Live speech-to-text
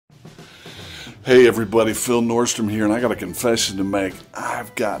Hey everybody, Phil Nordstrom here, and I got a confession to make.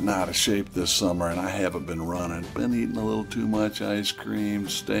 I've gotten out of shape this summer and I haven't been running. Been eating a little too much ice cream,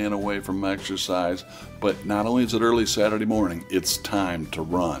 staying away from exercise, but not only is it early Saturday morning, it's time to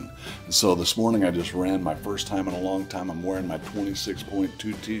run. And so this morning I just ran my first time in a long time. I'm wearing my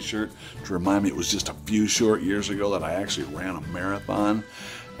 26.2 t-shirt to remind me it was just a few short years ago that I actually ran a marathon.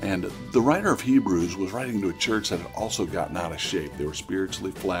 And the writer of Hebrews was writing to a church that had also gotten out of shape. They were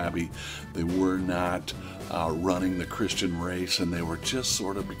spiritually flabby. They were not running the Christian race, and they were just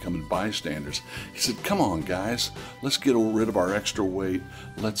sort of becoming bystanders. He said, come on, guys, let's get rid of our extra weight.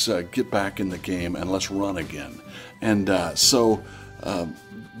 Let's get back in the game, and let's run again. And so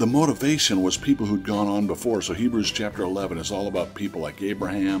the motivation was people who'd gone on before. So Hebrews chapter 11 is all about people like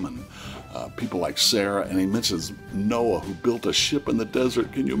Abraham and people like Sarah, and he mentions Noah, who built a ship in the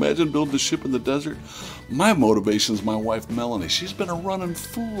desert. Can you imagine building a ship in the desert? My motivation is my wife Melanie. She's been a running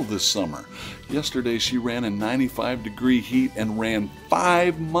fool this summer. Yesterday she ran in 95-degree heat and ran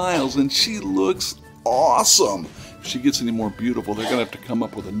 5 miles, and she looks awesome. If she gets any more beautiful, they're gonna have to come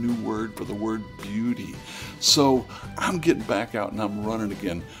up with a new word for the word beauty. So I'm getting back out and I'm running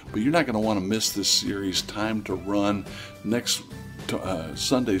again, but you're not gonna wanna miss this series, Time to Run. Next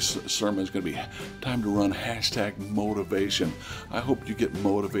Sunday's sermon is going to be Time to Run, #motivation. I hope you get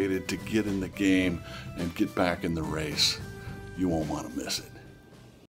motivated to get in the game and get back in the race. You won't want to miss it.